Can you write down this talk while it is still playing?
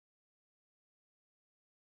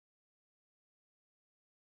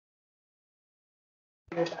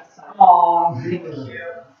Aw, thank you.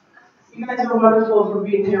 You guys are wonderful for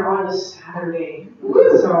being here on a Saturday.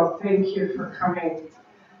 So thank you for coming.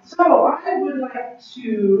 So I would like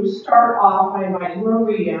to start off by inviting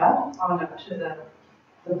Maria on up to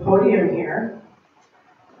the podium here.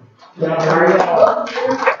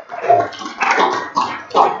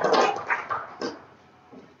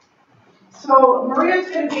 So Maria's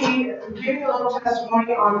going to be giving a little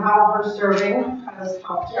testimony on how her serving has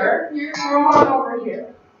helped her. Come on over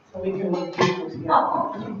here so we can look people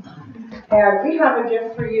together. And we have a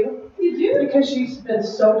gift for you. You do? Because she's been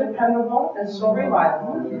so dependable and so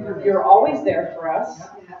reliable. You're always there for us.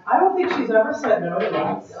 I don't think she's ever said no to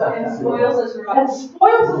us. And spoils us right. And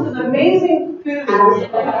spoils us with amazing food.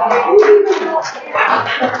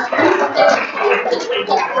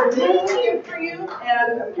 This gift for you,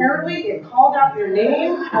 and apparently it called out your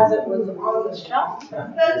name as it was on the shelf.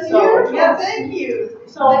 That's beautiful. Yes. Thank you.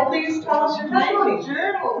 So please tell us your testimony.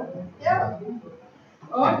 Journal. Yeah.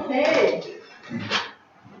 Okay.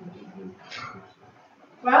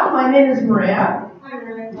 Well, my name is Maria.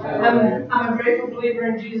 I'm a grateful believer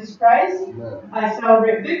in Jesus Christ. I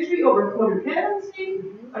celebrate victory over codependency,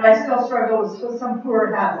 but I still struggle with some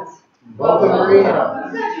poor habits. Welcome,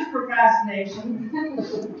 Maria. Such as procrastination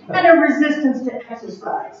and a resistance to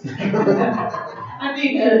exercise. I'm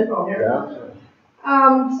being truthful here.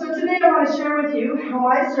 So today I want to share with you how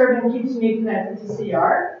my serving keeps me connected to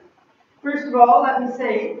CR. First of all, let me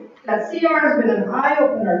say that CR has been an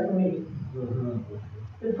eye-opener for me.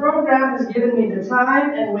 The program has given me the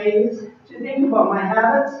time and ways to think about my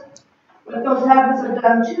habits, what those habits have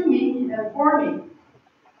done to me and for me.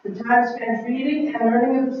 The time spent reading and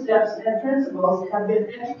learning of the steps and principles have been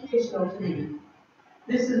educational to me.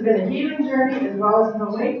 This has been a healing journey as well as an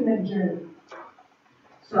awakening journey.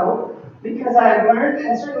 So, because I have learned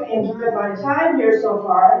and certainly enjoyed my time here so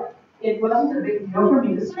far, it wasn't a big deal for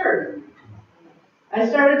me to serve. I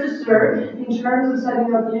started to serve in terms of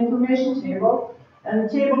setting up the information table and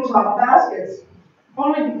the tabletop baskets,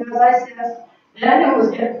 only because I sensed Daniel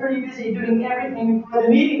was getting pretty busy doing everything before the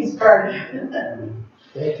meeting started.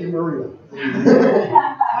 Thank you, Maria.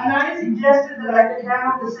 When I suggested that I could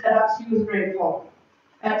handle the setup, she was grateful.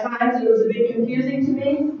 At times it was a bit confusing to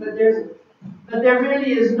me, but there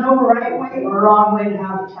really is no right way or wrong way to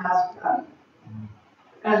have a task done.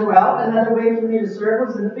 As well, another way for me to serve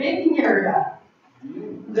was in the baking area.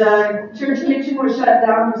 The church kitchen was shut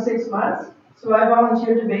down for 6 months, so I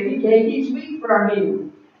volunteered to bake a cake each week for our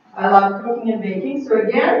meeting. I love cooking and baking, so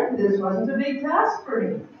again, this wasn't a big task for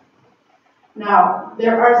me. Now,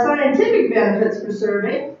 there are scientific benefits for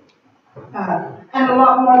serving, and a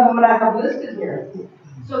lot more than what I have listed here.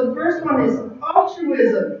 So the first one is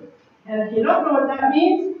altruism. And if you don't know what that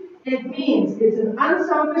means, it means it's an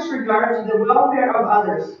unselfish regard to the welfare of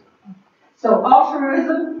others. So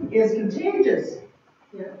altruism is contagious.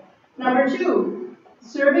 Yeah. Number 2,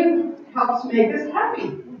 serving helps make us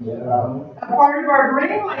happy. Yeah. A part of our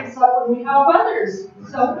brain lights up when we help others.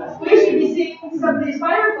 So we should be seeing some of these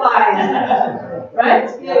fireflies, right?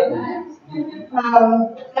 Yeah.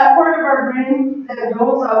 That part of our brain that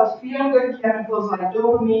doles out feel-good chemicals like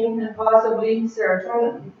dopamine and possibly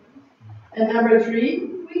serotonin. And number 3,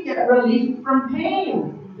 we get relief from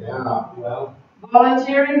pain. Yeah, well.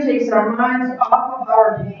 Volunteering takes our minds off of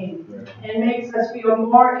our pain and makes us feel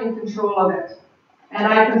more in control of it. And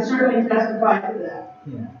I can certainly testify to that.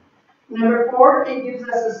 Yeah. Number 4, it gives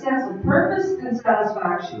us a sense of purpose and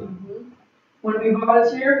satisfaction. When we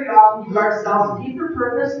volunteer, we often give ourselves a deeper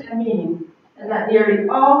purpose and meaning, and that nearly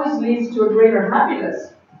always leads to a greater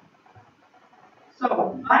happiness.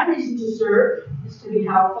 So, my reason to serve is to be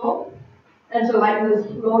helpful and to lighten this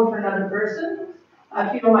load for another person.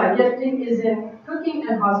 I feel my gifting is in cooking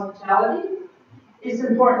and hospitality. It's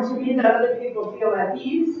important to me that other people feel at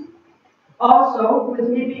ease. Also, with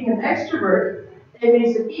me being an extrovert, it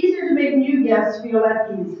makes it easier to make new guests feel at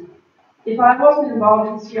ease. If I wasn't involved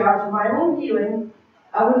in CR for my own healing,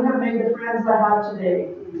 I wouldn't have made the friends I have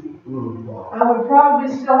today. I would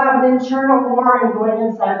probably still have an internal warring going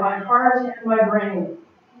inside my heart and my brain.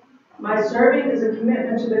 My serving is a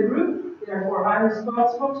commitment to the group, therefore I'm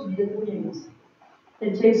responsible to be at the meetings.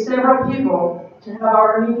 It takes several people to have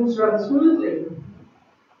our meetings run smoothly.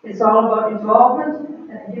 It's all about involvement,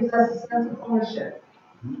 and it gives us a sense of ownership.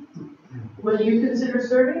 Will you consider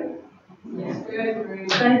serving? Yes. Good.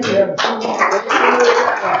 Thank you.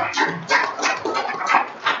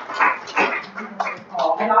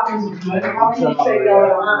 Oh, I got this. Good. How can you say no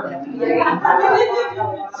to her?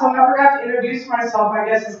 So I forgot to introduce myself. I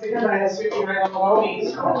guess it's because I assumed you guys know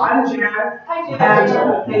me. So I'm Jan. Hi, Jan.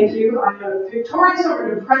 And thank you. I'm victorious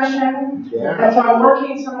over depression. Yeah. And so I'm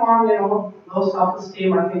working some on, low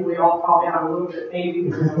self-esteem. I think we all probably have a little bit,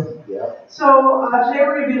 maybe. Yeah. So today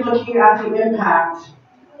we're going to be looking at the impact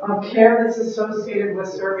of care that's associated with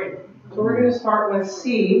serving. So we're going to start with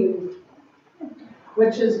C,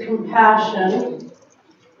 which is compassion.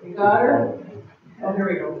 You got her? Oh, here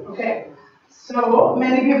we go. Okay. So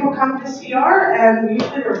many people come to CR and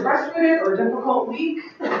usually they're frustrated or difficult week.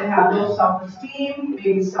 They have low self-esteem,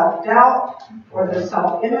 maybe self-doubt, or their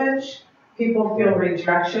self-image. People feel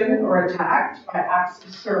rejection or attacked by acts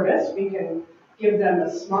of service. We can give them a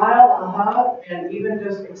smile, a hug, and even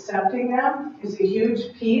just accepting them is a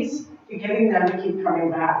huge piece to getting them to keep coming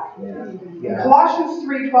back. Yeah. Colossians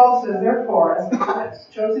 3:12 says, therefore, as God's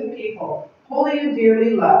chosen people, holy and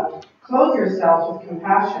dearly loved, clothe yourselves with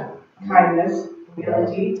compassion, kindness,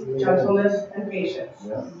 humility, gentleness, and patience.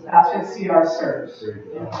 That's what CR serves.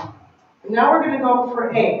 Now we're going to go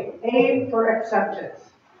for A. A for acceptance.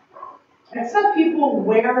 Accept people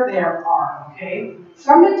where they are, okay?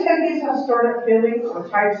 Some attendees have stored up feelings or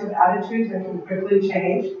types of attitudes that can quickly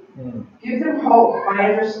change. Give them hope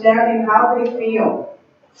by understanding how they feel.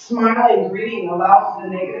 Smiling, greeting allows the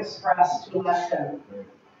negative stress to lessen.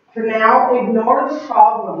 For now, ignore the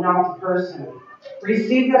problem, not the person.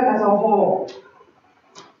 Receive them as a whole.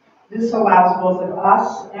 This allows both of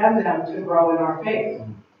us and them to grow in our faith.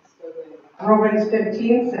 Romans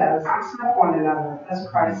 15 says, accept one another as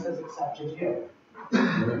Christ has accepted you.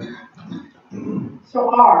 So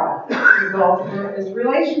R, the goal here is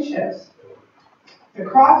relationships. The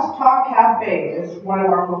Crosstalk Cafe is one of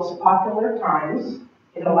our most popular times.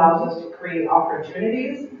 It allows us to create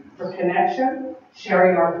opportunities for connection,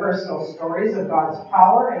 sharing our personal stories of God's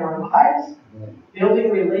power in our lives, building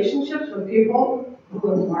relationships with people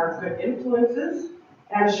who are good influences,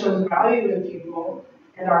 and shows value in people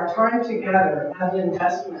and our time together as an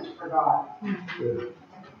investment for God.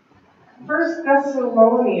 1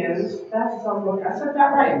 Thessalonians, I said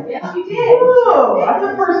that right. Yes, you did. Whoa, that's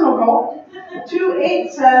a personal goal.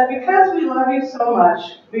 2:8 says, because we love you so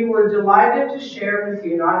much, we were delighted to share with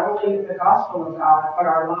you not only the gospel of God, but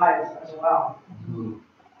our lives as well.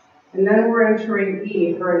 And then we're entering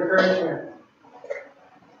E for encouragement.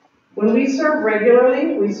 When we serve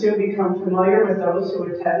regularly, we soon become familiar with those who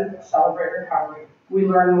attend Celebrate Recovery. We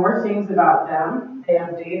learn more things about them, they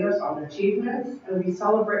update us on achievements, and we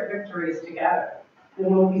celebrate victories together.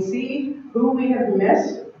 And when we see who we have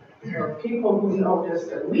missed, or people who notice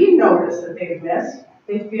that we notice that they've missed,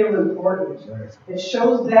 they feel important. It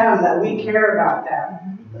shows them that we care about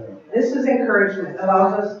them. This is encouragement. It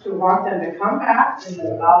allows us to want them to come back, and it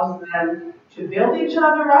allows them to build each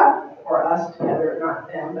other up, or us together, not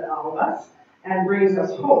them, but all of us, and brings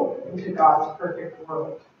us hope into God's perfect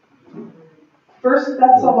world. 1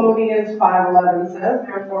 Thessalonians 5:11 says,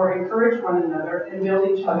 therefore encourage one another and build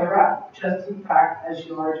each other up, just in fact as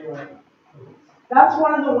you are doing. That's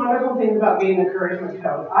one of the wonderful things about being an encouragement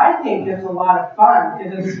coach. I think it's a lot of fun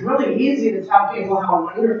because it's really easy to tell people how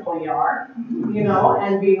wonderful you are,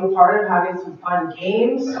 and being a part of having some fun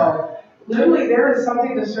games. So literally there is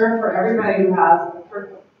something to serve for everybody who has,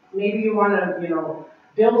 maybe you want to,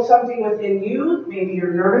 build something within you. Maybe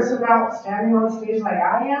you're nervous about standing on stage like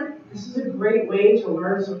I am. This is a great way to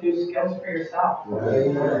learn some new skills for yourself.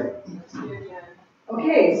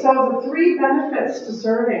 Okay, so the 3 benefits to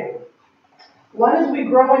serving. One is we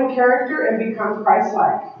grow in character and become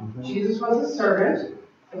Christ-like. Jesus was a servant.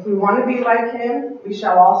 If we want to be like him, we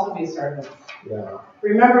shall also be servants.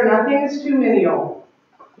 Remember, nothing is too menial.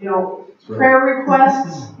 Prayer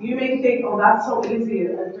requests, you may think, oh, that's so easy,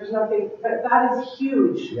 there's nothing, but that is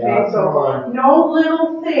huge, okay? So no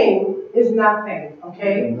little thing is nothing,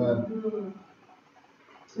 okay?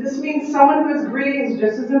 This means someone who has greetings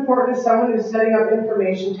just as important as someone who's setting up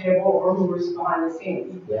information table or who is behind the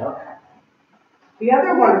scenes. The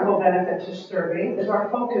other wonderful benefit to serving is our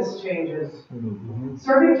focus changes.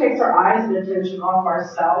 Serving takes our eyes and attention off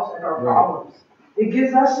ourselves and our problems. It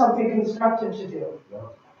gives us something constructive to do.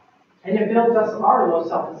 And it builds us our low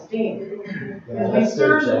self-esteem. As we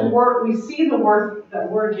serve the work, we see the work that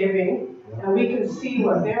we're giving, and we can see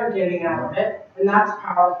what they're getting out of it, and that's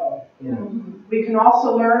powerful. We can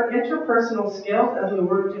also learn interpersonal skills as we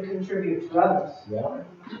work to contribute to others.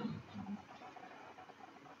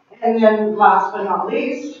 And then last but not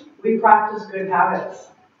least, we practice good habits.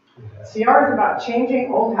 CR is about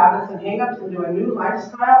changing old habits and hang-ups into a new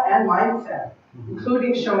lifestyle and mindset,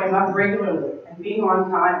 including showing up regularly and being on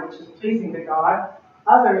time, which is pleasing to God,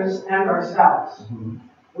 others, and ourselves.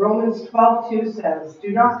 Romans 12:2 says,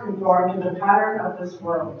 "Do not conform to the pattern of this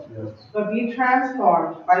world, but be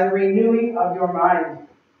transformed by the renewing of your mind.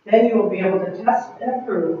 Then you will be able to test and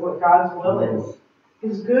approve what God's will is,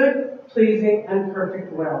 His good, pleasing, and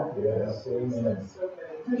perfect will." Yes, amen. It's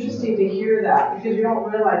interesting to hear that because you don't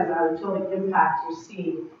realize that until the impact you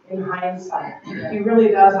see in hindsight. He really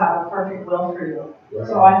does have a perfect will for you.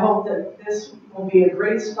 So I hope that this will be a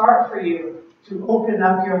great start for you to open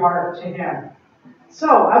up your heart to Him. So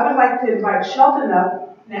I would like to invite Sheldon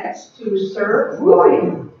up next to serve. He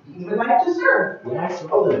would like to serve. Yes,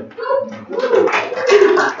 Sheldon.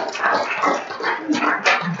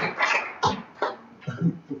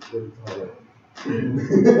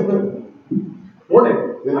 Morning.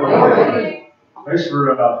 Good morning. Thanks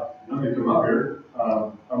for letting me come up here.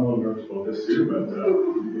 I'm a little nervous about this too, but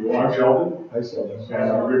I'm Sheldon, Hi, Sheldon. and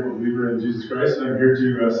I'm a grateful believer in Jesus Christ, and I'm here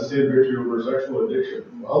to sustain victory over sexual addiction.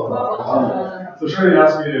 Welcome. So Shirley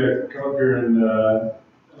asked me to come up here and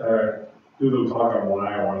do a little talk on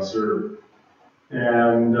why I want to serve,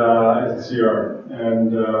 and at the CR.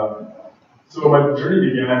 And so my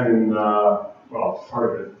journey began in, well, part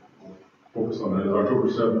of it, focus on that, is October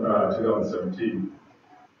 7, 2017.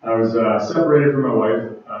 I was separated from my wife.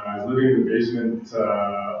 I was living in the basement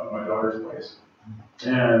of my daughter's place.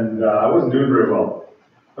 And I wasn't doing very well.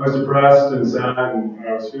 I was depressed and sad, and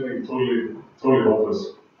I was feeling totally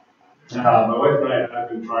hopeless. My wife and I had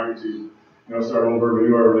been trying to, start over,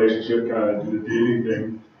 renew our relationship, kind of do the dating thing,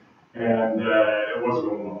 and it wasn't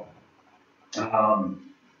going well.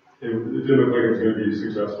 It didn't look like it was going to be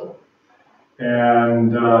successful.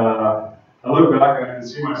 And I look back and I can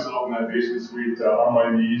see myself in that basement suite on my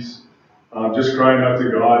knees, just crying out to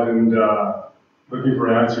God and looking for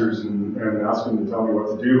answers and asking Him to tell me what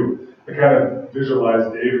to do. I kind of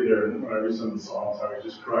visualized David there, and when I read some of the Psalms, I was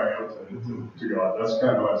just crying out to God. That's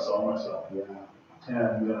kind of how I saw myself.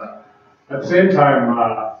 And at the same time,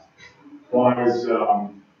 while I was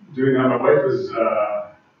doing that, my wife was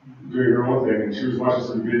doing her own thing, and she was watching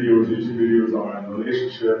some videos, YouTube videos on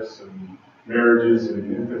relationships and marriages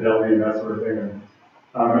and infidelity and that sort of thing. And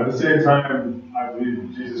at the same time, I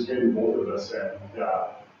believe Jesus came to both of us. And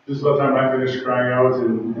just about the time I finished crying out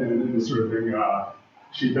and this sort of thing,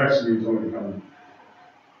 she texted me and told me to come.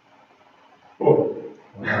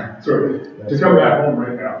 To come back home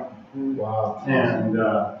right now. Wow. And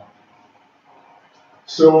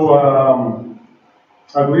so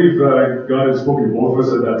I believe that God had spoken to both of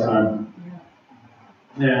us at that time.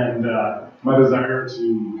 And my desire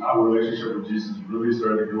to have a relationship with Jesus really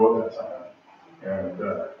started to grow at that time. And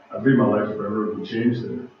I believe my life forever would change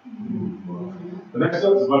there. The next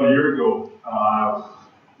step was about a year ago.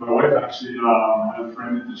 My wife actually had a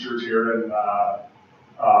friend at the church here, and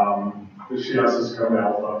she asked us to come to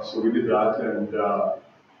Alberta. So we did that, and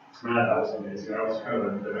man, that was amazing. That was kind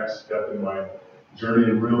of the next step in my journey,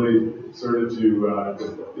 and really started to,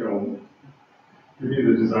 give me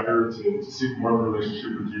the desire to seek more of a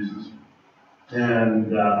relationship with Jesus and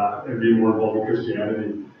be more involved in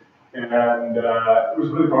Christianity. And it was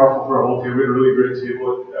really powerful for our whole team. We had a really great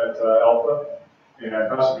table at Alpha, and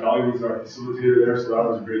Pastor Valley was our facilitator there, so that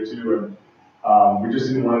was great too. And we just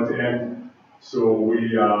didn't want it to end, so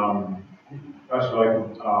we Pastor Valley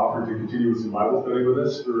offered to continue with some Bible study with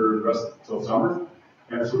us for the rest until summer.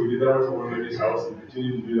 And so we did that with one lady's house and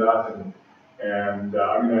continued to do that. And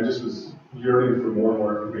I just was yearning for more and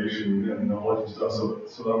more information and knowledge and stuff.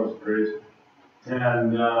 So that was great.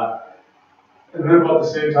 And then about the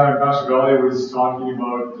same time, Pastor Valley was talking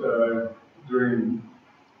about during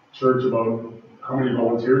church about how many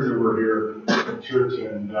volunteers there were here at church,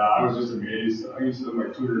 and I was just amazed. I think he said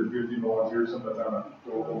like 250 volunteers, something like that. I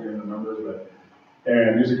don't hold me in the numbers,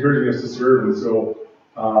 and he was encouraging us to serve. And so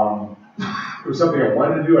it was something I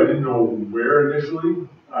wanted to do. I didn't know where initially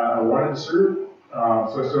I wanted to serve.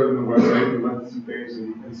 So I started on the website and went through some things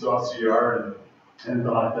and saw CR and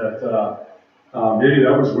thought that maybe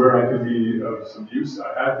that was where I could be of some use.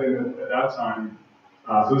 I had been at that time,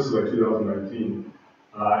 so this is like 2019,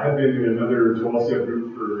 I had been in another 12-step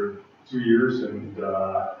group for 2 years and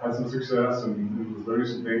had some success and was learning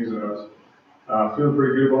some things, and I was feeling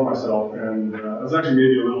pretty good about myself. And I was actually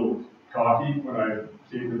maybe a little cocky when I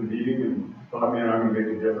came to the meeting and thought, man, I'm going to make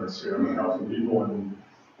a difference here. I'm going to help some people, and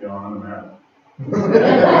I'm the man.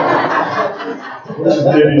 Which is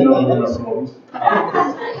maybe another one of my problems.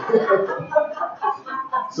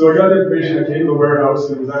 So I got the information. I came to the warehouse,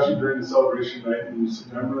 and it was actually during the celebration night in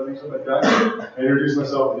September, I think, something like that. I introduced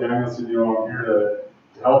myself to Daniel and said, I'm here to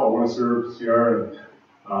help. I want to serve CR, and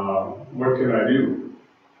what can I do?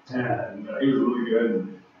 And he was really good.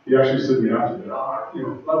 And he actually said to me after that, a lot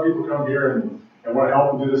of people come here and want to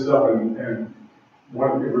help and do this stuff, and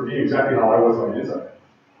wanted to be exactly how I was on the inside.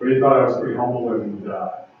 But he thought I was pretty humble and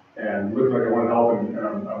looked like I wanted help, and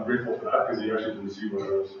I'm grateful for that because he actually didn't see what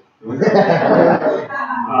I was doing.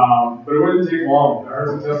 But it wouldn't take long. I heard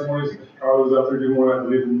some testimonies. Carl was up there doing what I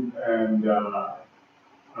believed in, and I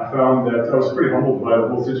found that I was pretty humbled by the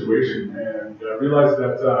whole situation, and I realized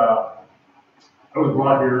that I was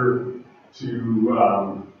brought here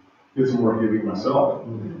to get some more healing myself.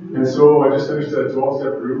 And so I just finished a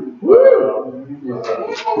 12-step group.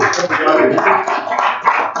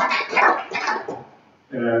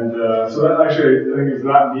 And so that actually, I think it was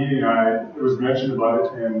that meeting, it was mentioned about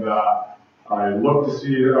it, and I looked to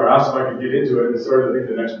see, or asked if I could get into it, and it started, I think,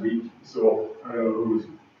 the next week. So I don't know who was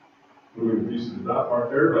moving the pieces of that part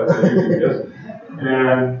there, but usually it is.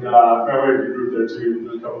 And I had a good group there too.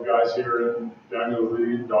 There's a couple guys here, and Daniel's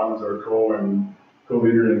leading, Don's our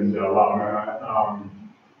co-leader, and wow,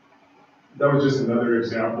 that was just another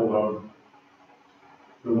example of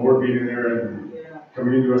the Lord being there and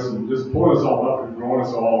coming into us and just pulling us all up and growing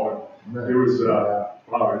us all. It was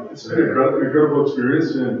wow, it's been an incredible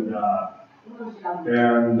experience, and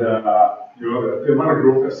you know, the amount of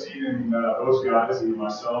growth I've seen in those guys and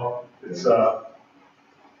myself, it's good.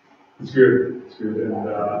 It's good, and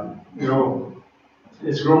you know,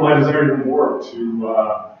 it's grown my desire even more to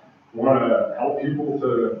want to help people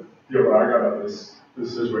to get what I got out of this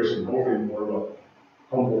situation. Hopefully, in more of a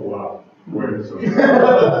humble way. So,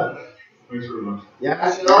 thanks very much. Yeah,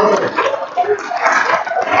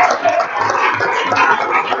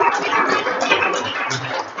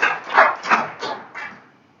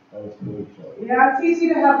 Yeah, it's easy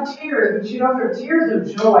to have tears, but you know, they're tears of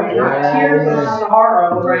joy, not tears of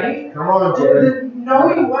sorrow, right? Come on, Jerry.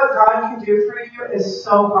 Knowing what God can do for you is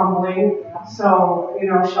so humbling. So, you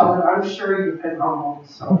know, Sheldon, I'm sure you've been humbled.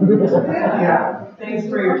 So, yeah, thanks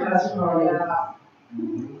for your testimony.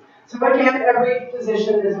 So again, every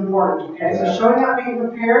position is important, okay? So showing up, being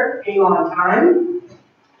prepared, being on time,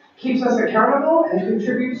 keeps us accountable and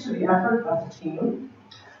contributes to the effort of the team.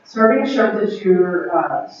 Serving shows that your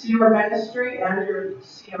CR ministry and your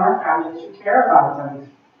CR family, you care about them.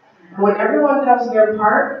 And when everyone does their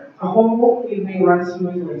part, the whole evening runs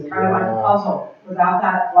smoothly. It's kind of like a puzzle. Without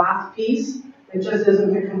that last piece, it just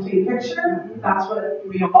isn't a complete picture. That's what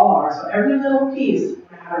we all are. So every little piece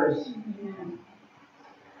matters.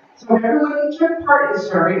 So if everyone took part in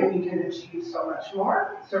serving, we can achieve so much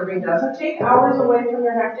more. Serving doesn't take hours away from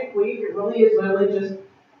your hectic week. It really is literally just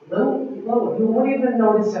little. You won't even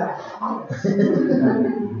notice that.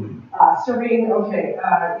 Serving, okay,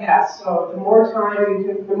 yes. So the more time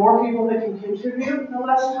the more people that can contribute, the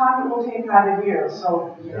less time it will take out of you.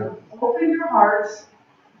 So open your hearts,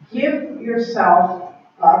 give yourself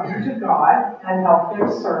to God, and help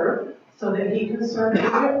Him serve, so that He can serve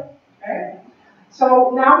you. Okay.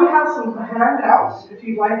 So now we have some handouts, if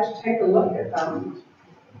you'd like to take a look at them.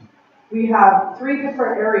 We have 3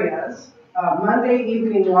 different areas. Monday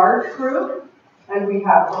evening large group, and we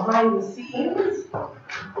have behind the scenes,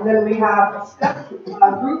 and then we have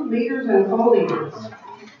group leaders and co-leaders.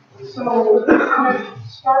 So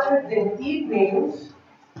start with the evenings.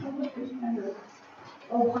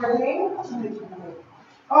 Oh, pardon me?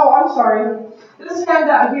 Oh, I'm sorry. This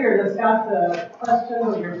handout here that's got the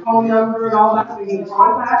questions and your phone number and all that, so we can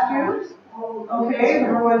contact you. Okay,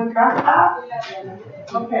 everyone got that?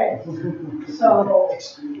 Okay. So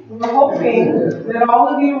we're hoping that all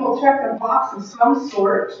of you will check a box of some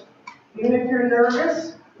sort. Even if you're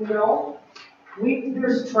nervous, you know,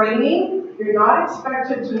 there's training. You're not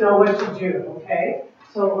expected to know what to do, okay?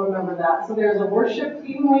 So remember that. So there's a worship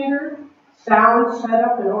team leader, sound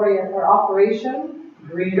setup and operation,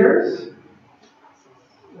 greeters,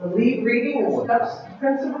 the lead reading and steps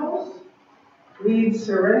principles, lead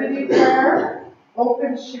serenity prayer,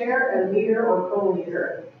 open share and leader or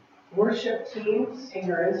co-leader, worship team,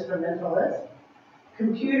 singer, instrumentalist,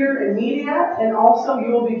 computer and media, and also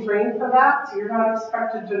you will be trained for that, so you're not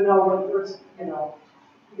expected to know what words, you know,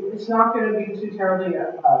 it's not going to be too terribly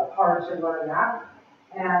hard to learn that.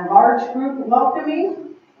 And large group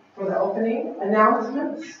welcoming for the opening,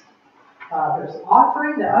 announcements. There's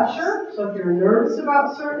offering, the usher, so if you're nervous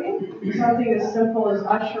about serving, something as simple as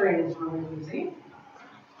ushering is really easy.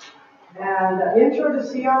 And intro to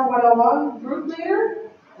CR 101 group leader,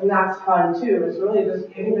 and that's fun too. It's really just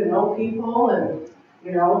getting to know people and,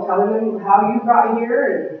 you know, telling them how you got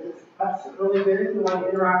here, and that's really good if you want to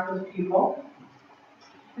interact with people.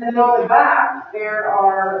 And then on the back, there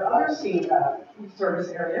are other service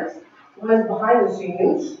areas. One is behind the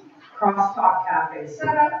scenes, crosstalk cafe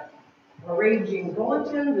setup, arranging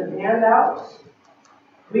bulletins and handouts,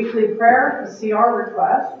 weekly prayer for CR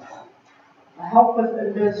requests, help with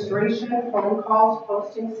administration, phone calls,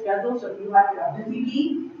 posting schedules. If you like a busy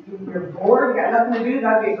bee, you're bored, you got nothing to do,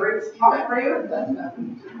 that'd be a great spot for you.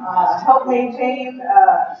 Help maintain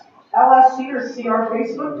LSC or CR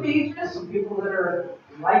Facebook pages, so people that are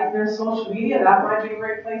like their social media, that might be a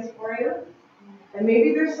great place for you. And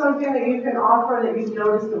maybe there's something that you can offer that you've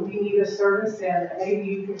noticed that we need a service in, and maybe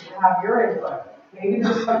you can have your input. Maybe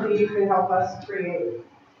there's something you can help us create.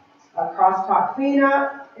 A crosstalk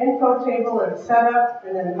cleanup, info table and setup,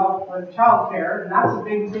 and then help with childcare, and that's a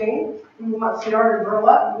big thing. We want CR to grow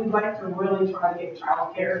up. We'd like to really try to get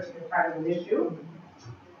childcare to kind of an issue.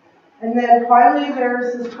 And then finally,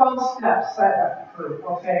 there's this 12-step setup group,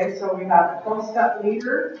 okay? So we have the 12-step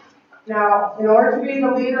leader. Now, in order to be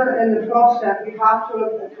the leader in the 12-step, you have to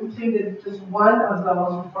have completed just one of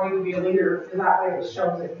those before you be a leader, because that way it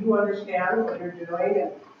shows that you understand what you're doing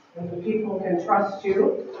and the people can trust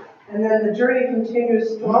you. And then the journey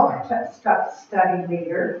continues 12-step study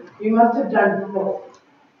leader. You must have done both,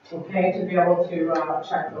 okay, to be able to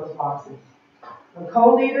check those boxes. The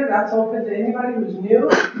co-leader, that's open to anybody who's new,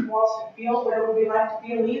 who wants to feel what it would be like to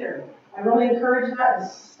be a leader. I really encourage that.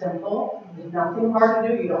 It's simple. There's nothing hard to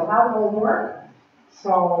do. You don't have homework.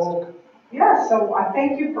 So, yeah, so I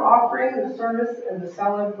thank you for offering the service in the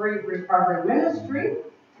Celebrate Recovery Ministry.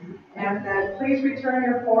 And then please return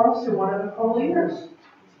your forms to one of the co-leaders.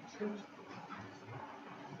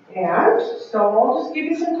 And so I'll just give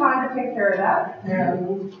you some time to take care of that.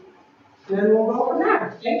 And then we'll go from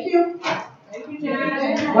there. Thank you. Thank you,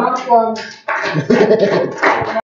 Jen. Welcome.